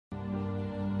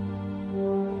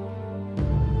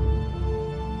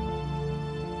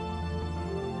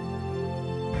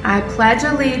I pledge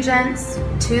allegiance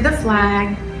to the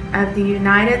flag of the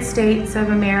United States of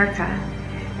America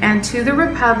and to the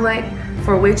republic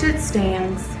for which it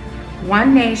stands,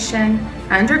 one nation,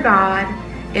 under God,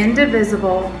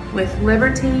 indivisible, with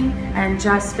liberty and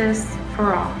justice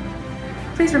for all.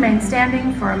 Please remain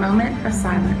standing for a moment of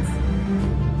silence.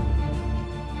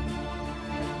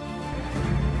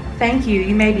 Thank you.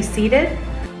 You may be seated.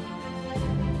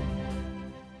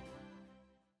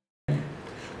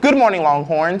 Good morning,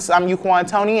 Longhorns. I'm Yuquan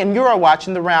Tony, and you are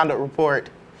watching the Roundup Report.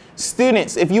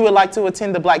 Students, if you would like to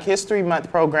attend the Black History Month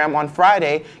program on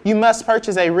Friday, you must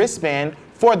purchase a wristband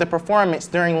for the performance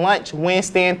during lunch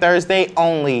Wednesday and Thursday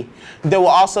only. There will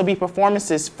also be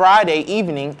performances Friday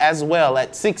evening as well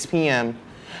at 6 p.m.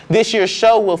 This year's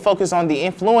show will focus on the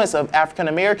influence of African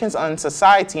Americans on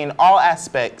society in all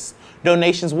aspects.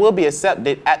 Donations will be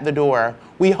accepted at the door.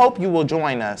 We hope you will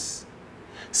join us.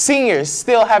 Seniors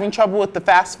still having trouble with the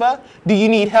FAFSA? Do you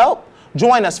need help?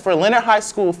 Join us for Leonard High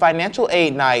School Financial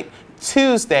Aid Night,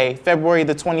 Tuesday, February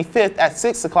the 25th at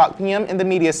 6 o'clock p.m. in the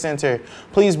Media Center.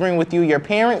 Please bring with you your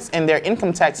parents and their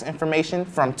income tax information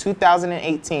from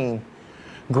 2018.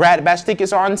 Grad Bash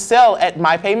tickets are on sale at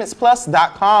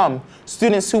mypaymentsplus.com.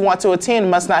 Students who want to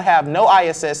attend must not have no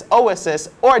ISS, OSS,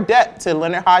 or debt to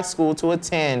Leonard High School to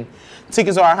attend.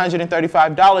 Tickets are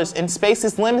 $135 and space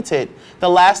is limited. The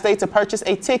last day to purchase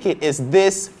a ticket is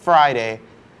this Friday.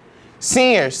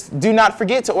 Seniors, do not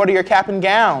forget to order your cap and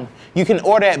gown. You can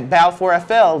order at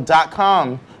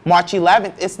balfourfl.com. March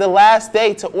 11th is the last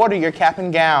day to order your cap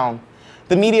and gown.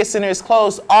 The Media Center is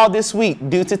closed all this week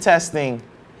due to testing.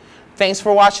 Thanks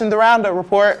for watching the Roundup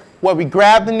Report, where we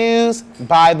grab the news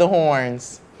by the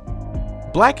horns.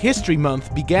 Black History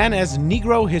Month began as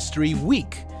Negro History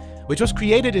Week, which was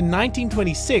created in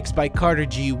 1926 by Carter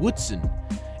G. Woodson.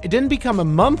 It didn't become a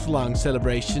month-long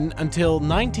celebration until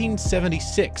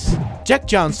 1976. Jack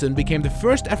Johnson became the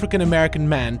first African-American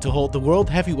man to hold the World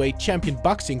Heavyweight Champion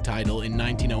boxing title in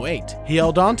 1908. He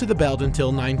held on to the belt until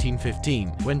 1915,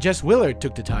 when Jess Willard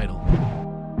took the title.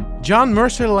 John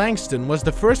Mercer Langston was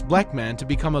the first black man to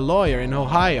become a lawyer in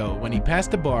Ohio when he passed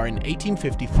the bar in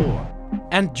 1854.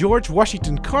 And George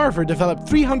Washington Carver developed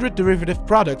 300 derivative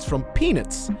products from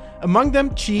peanuts, among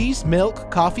them cheese, milk,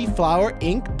 coffee, flour,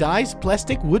 ink, dyes,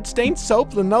 plastic, wood stain,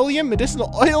 soap, linoleum,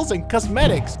 medicinal oils, and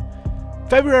cosmetics.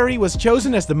 February was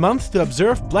chosen as the month to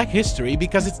observe Black history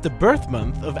because it's the birth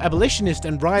month of abolitionist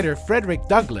and writer Frederick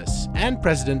Douglass and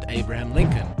President Abraham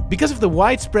Lincoln. Because of the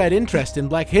widespread interest in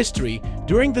Black history,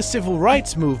 during the Civil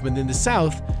Rights Movement in the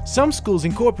South, some schools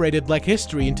incorporated Black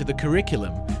history into the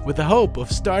curriculum, with the hope of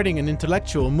starting an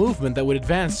intellectual movement that would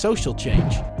advance social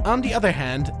change. On the other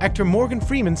hand, actor Morgan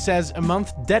Freeman says a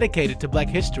month dedicated to Black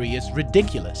history is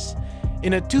ridiculous.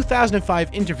 In a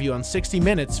 2005 interview on 60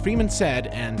 Minutes, Freeman said,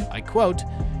 and I quote,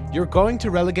 "You're going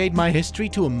to relegate my history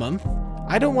to a month?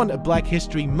 I don't want a Black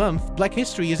History Month. Black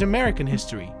history is American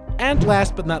history." And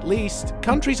last but not least,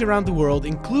 countries around the world,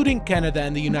 including Canada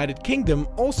and the United Kingdom,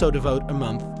 also devote a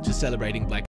month to celebrating Black history.